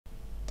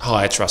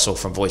Hi, it's Russell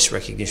from Voice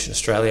Recognition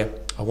Australia.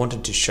 I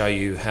wanted to show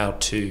you how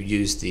to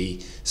use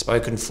the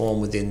spoken form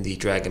within the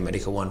Dragon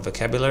Medical One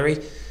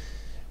vocabulary.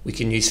 We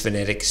can use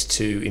phonetics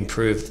to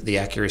improve the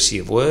accuracy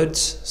of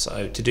words.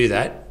 So to do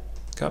that,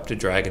 go up to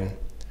Dragon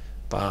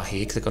bar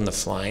here, click on the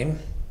flame,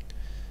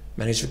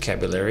 manage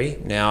vocabulary.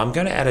 Now I'm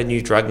going to add a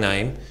new drug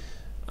name.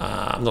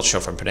 I'm not sure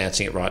if I'm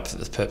pronouncing it right for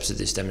the purpose of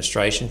this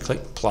demonstration.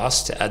 Click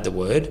plus to add the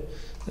word.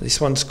 This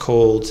one's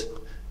called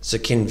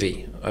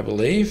Zokinvy, I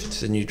believe.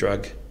 It's a new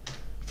drug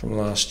from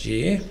last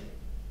year.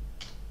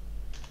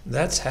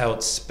 That's how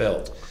it's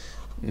spelled.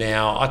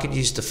 Now I could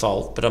use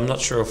default, but I'm not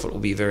sure if it will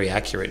be very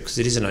accurate because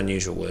it is an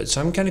unusual word.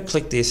 So I'm going to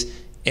click this,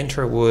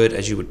 enter a word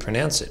as you would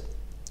pronounce it.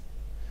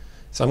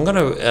 So I'm going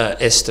to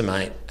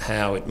estimate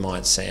how it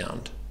might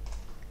sound.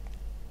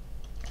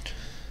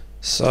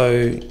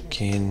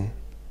 Zokinvy.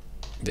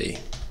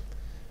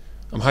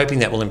 I'm hoping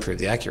that will improve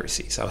the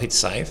accuracy. So I'll hit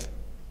save.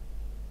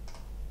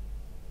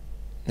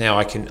 Now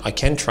I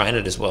can train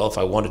it as well if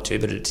I wanted to,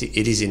 but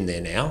it is in there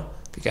now.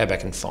 If you go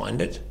back and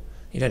find it,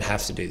 you don't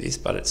have to do this,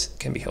 but it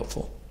can be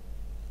helpful.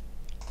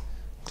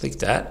 Click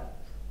that,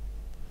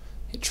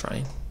 hit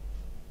train.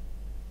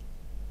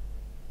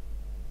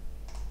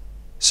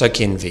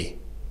 Zokinvy.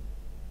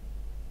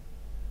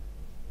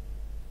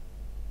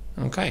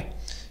 Okay,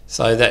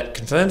 so that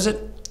confirms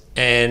it,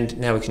 and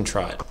now we can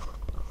try it.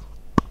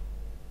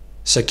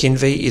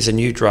 Zokinvy is a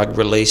new drug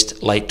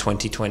released late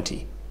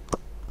 2020.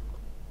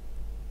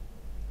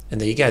 And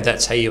there you go,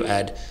 that's how you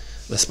add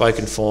the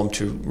spoken form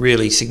to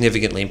really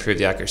significantly improve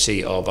the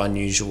accuracy of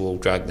unusual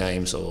drug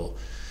names or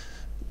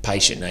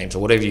patient names or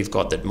whatever you've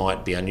got that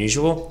might be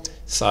unusual.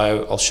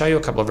 So I'll show you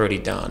a couple I've already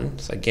done.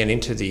 So again,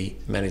 into the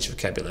manage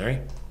vocabulary.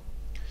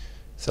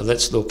 So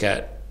let's look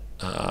at,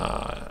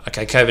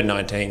 okay,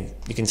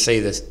 COVID-19. You can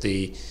see this,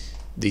 the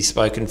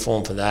spoken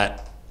form for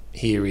that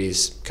here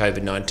is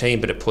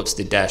COVID-19, but it puts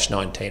the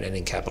 -19 and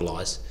then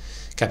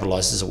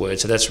capitalizes a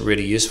word. So that's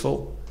really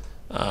useful.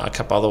 A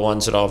couple other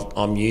ones that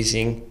I'm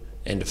using,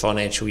 end of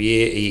financial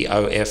year,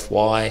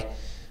 EOFY.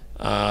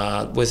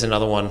 Where's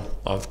another one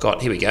I've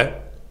got? Here we go.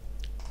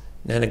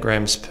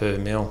 Nanograms per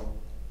mil.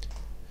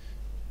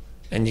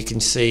 And you can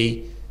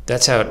see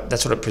that's what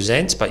it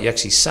presents, but you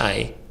actually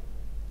say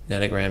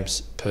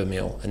nanograms per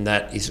mil, and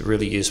that is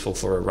really useful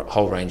for a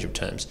whole range of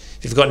terms.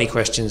 If you've got any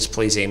questions,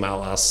 please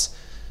email us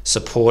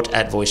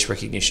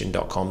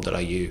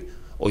support@voicerecognition.com.au,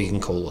 or you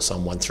can call us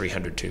on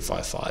 1300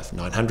 255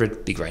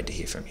 900. Be great to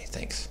hear from you.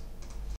 Thanks.